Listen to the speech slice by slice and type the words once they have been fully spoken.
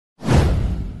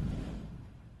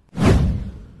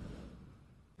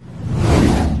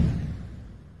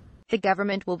the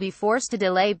government will be forced to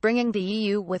delay bringing the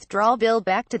EU withdrawal bill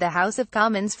back to the House of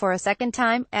Commons for a second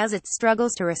time, as it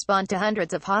struggles to respond to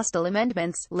hundreds of hostile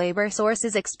amendments, Labour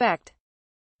sources expect.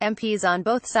 MPs on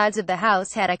both sides of the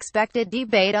House had expected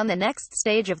debate on the next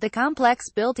stage of the complex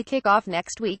bill to kick off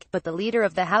next week, but the Leader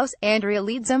of the House, Andrea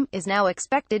Leadsom, is now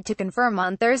expected to confirm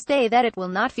on Thursday that it will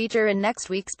not feature in next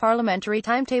week's parliamentary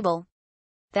timetable.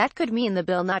 That could mean the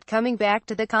bill not coming back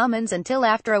to the Commons until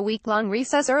after a week-long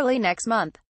recess early next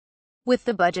month. With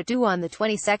the budget due on the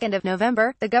 22nd of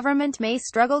November, the government may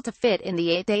struggle to fit in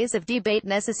the 8 days of debate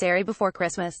necessary before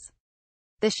Christmas.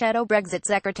 The shadow Brexit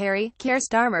secretary, Keir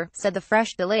Starmer, said the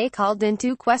fresh delay called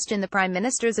into question the Prime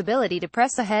Minister's ability to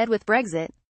press ahead with Brexit.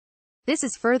 This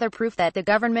is further proof that the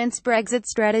government's Brexit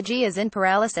strategy is in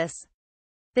paralysis.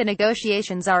 The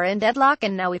negotiations are in deadlock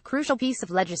and now a crucial piece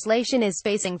of legislation is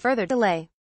facing further delay.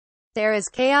 There is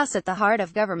chaos at the heart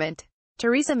of government.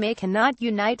 Theresa May cannot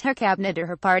unite her cabinet or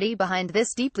her party behind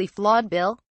this deeply flawed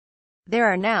bill. There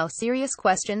are now serious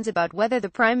questions about whether the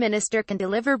Prime Minister can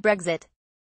deliver Brexit.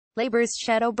 Labour's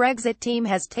shadow Brexit team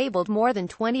has tabled more than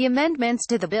 20 amendments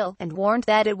to the bill, and warned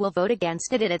that it will vote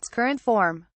against it in its current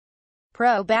form.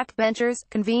 Pro-backbenchers,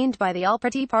 convened by the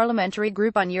All-Party Parliamentary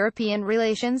Group on European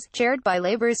Relations, chaired by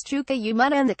Labour's Chuka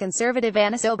Umunna and the Conservative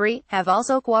Anna Soubry, have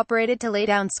also cooperated to lay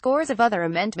down scores of other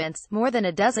amendments, more than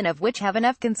a dozen of which have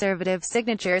enough Conservative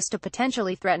signatures to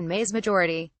potentially threaten May's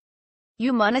majority.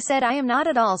 Umunna said, "I am not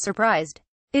at all surprised.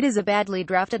 It is a badly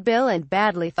drafted bill and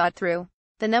badly thought through.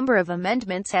 The number of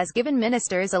amendments has given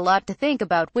ministers a lot to think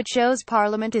about, which shows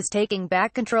Parliament is taking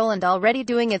back control and already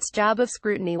doing its job of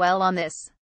scrutiny well on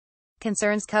this."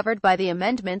 Concerns covered by the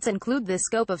amendments include the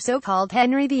scope of so-called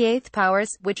Henry VIII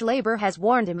powers, which Labour has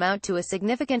warned amount to a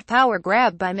significant power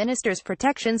grab by ministers'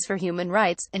 protections for human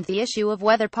rights, and the issue of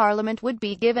whether Parliament would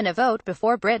be given a vote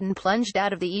before Britain plunged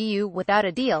out of the EU without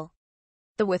a deal.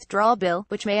 The withdrawal bill,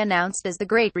 which May announced as the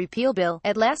Great Repeal Bill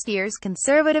at last year's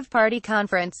Conservative Party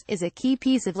conference, is a key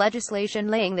piece of legislation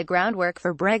laying the groundwork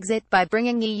for Brexit by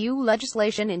bringing EU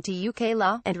legislation into UK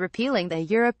law, and repealing the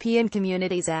European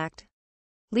Communities Act.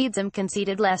 Leadsom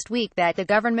conceded last week that the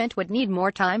government would need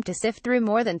more time to sift through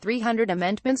more than 300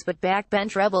 amendments, but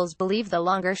backbench rebels believe the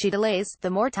longer she delays, the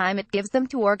more time it gives them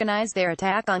to organise their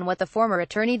attack on what the former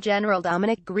Attorney General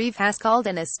Dominic Grieve has called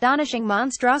an astonishing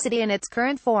monstrosity in its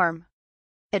current form.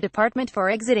 A Department for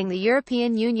Exiting the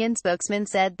European Union spokesman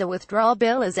said the withdrawal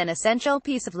bill is an essential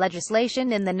piece of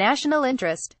legislation in the national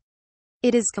interest.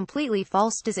 It is completely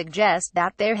false to suggest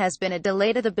that there has been a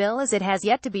delay to the bill, as it has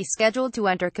yet to be scheduled to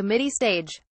enter committee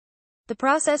stage. The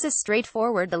process is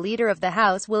straightforward. The Leader of the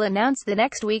House will announce the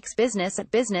next week's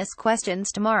business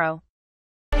questions tomorrow.